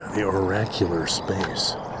the oracular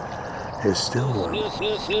space is still one.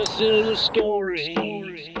 This is a story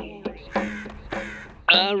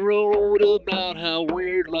I wrote about how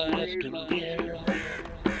weird life can get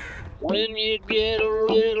when you get a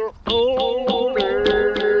little older.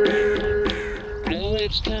 Now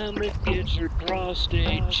it's time to get your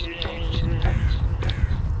prostate checked.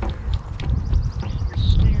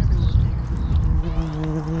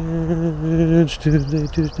 It's Tuesday.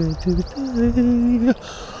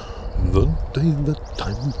 The day that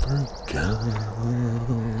time forgets.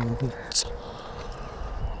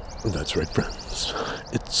 That's right, friends.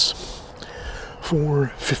 It's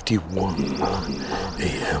 4:51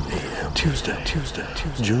 a.m. Tuesday,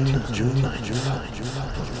 June 9th,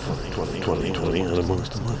 2020, and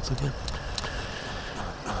amongst the months again.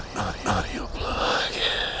 Audio blog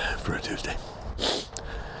for a Tuesday.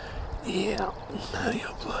 Yeah,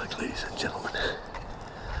 audio blog, ladies and gentlemen.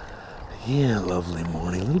 Yeah, lovely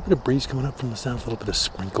morning. A little bit of breeze coming up from the south, a little bit of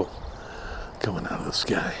sprinkle coming out of the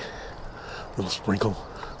sky. A little sprinkle,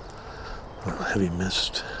 a little heavy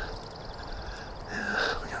mist.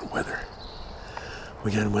 Yeah, we got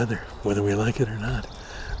weather. Whether we like it or not,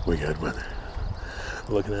 we got weather.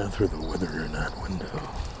 Looking out through the whether or not window.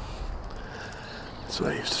 That's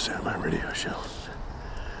what I used to say on my radio show.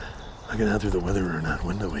 Looking out through the whether or not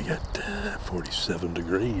window, we got 47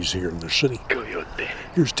 degrees here in the city. Coyote.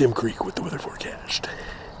 Here's Tim Creek with the weather forecast.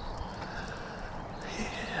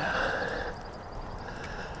 Yeah.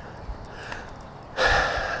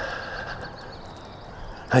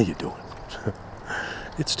 How you doing?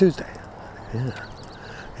 It's Tuesday. Yeah.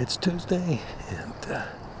 It's Tuesday, and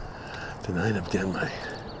tonight I've got my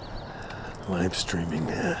live streaming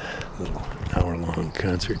little hour-long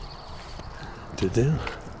concert to do.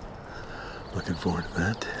 Looking forward to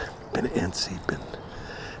that. Been antsy, been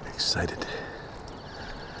excited.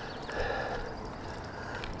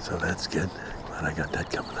 So that's good. Glad I got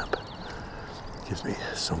that coming up. Gives me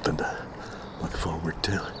something to look forward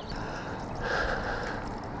to.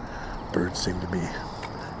 Birds seem to be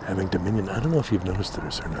having dominion. I don't know if you've noticed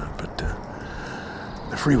this or not, but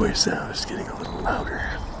the freeway sound is getting a little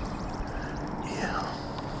louder. Yeah.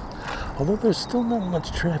 Although there's still not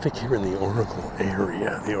much traffic here in the Oracle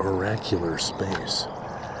area, the oracular space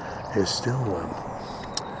is still,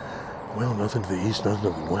 well, nothing to the east,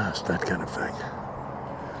 nothing to the west, that kind of thing.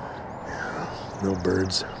 Yeah, no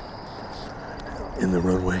birds in the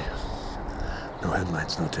roadway, no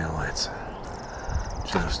headlights, no taillights,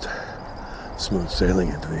 just smooth sailing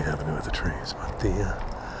into the avenue of the trees. But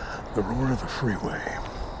the roar of the freeway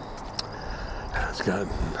has gotten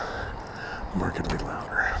markedly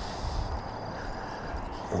louder.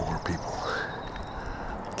 More people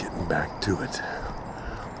getting back to it,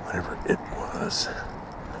 whatever it was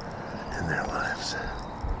in their lives.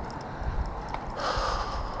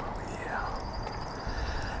 Yeah.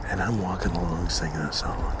 And I'm walking along singing a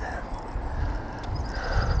song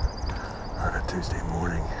on a Tuesday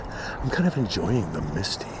morning. I'm kind of enjoying the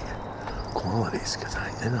misty qualities because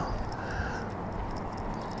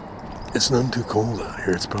it's not too cold out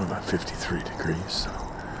here. It's probably about 53 degrees, so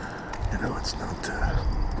it's not.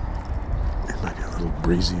 It might be a little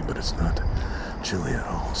breezy, but it's not chilly at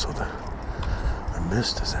all. So the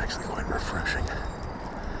mist is actually quite refreshing.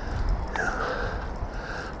 Yeah,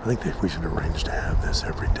 I think that we should arrange to have this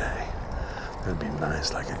every day. That'd be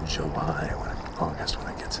nice, like in July, August, when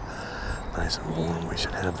it gets nice and warm. We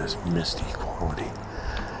should have this misty quality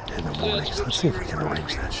in the mornings. Let's see if we can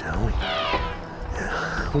arrange that, shall we?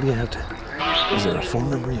 Yeah. What do you have to? Is there a phone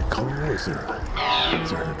number you call? Is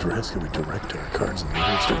there an address? Can we direct our cards and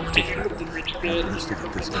letters to a particular address to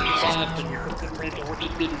get this kind of system? You're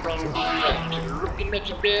looking at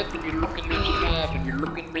your death, and you're looking at your life, and you're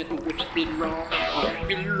looking at what's been wrong.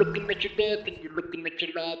 You're looking at your death, and you're looking at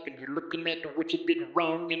your life, and you're looking at what's been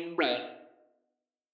wrong and right.